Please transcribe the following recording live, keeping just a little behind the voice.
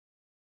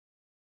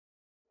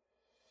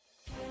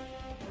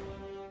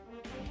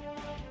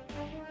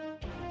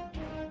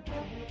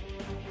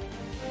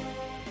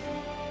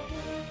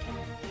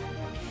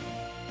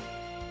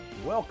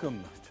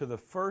Welcome to the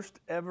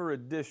first ever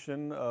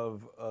edition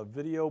of a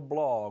video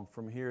blog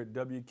from here at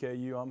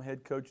WKU. I'm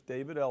head coach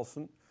David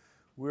Elson.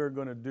 We're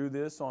going to do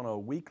this on a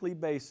weekly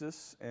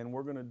basis, and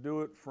we're going to do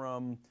it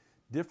from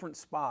different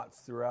spots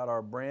throughout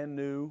our brand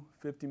new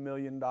 $50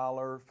 million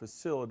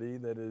facility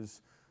that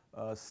is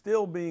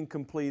still being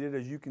completed.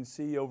 As you can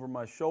see over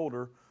my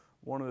shoulder,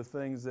 one of the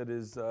things that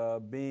is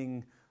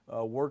being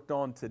worked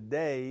on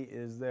today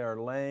is they are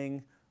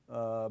laying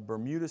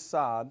Bermuda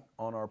sod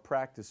on our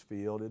practice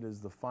field. It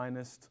is the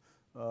finest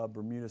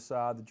Bermuda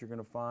sod that you're going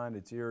to find.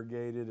 It's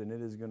irrigated, and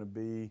it is going to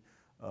be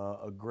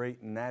a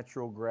great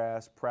natural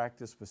grass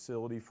practice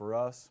facility for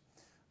us.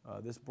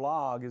 This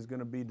blog is going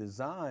to be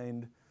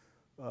designed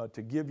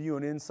to give you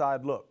an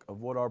inside look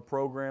of what our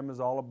program is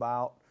all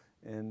about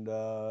and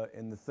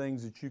the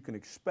things that you can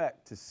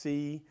expect to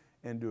see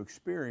and to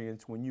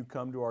experience when you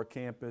come to our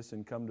campus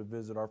and come to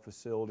visit our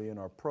facility and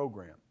our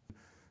program.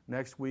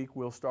 Next week,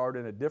 we'll start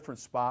in a different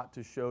spot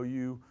to show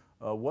you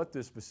what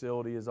this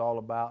facility is all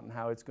about and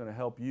how it's going to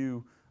help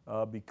you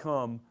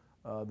become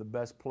the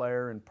best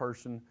player and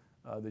person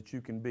that you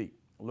can be.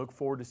 Look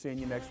forward to seeing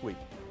you next week.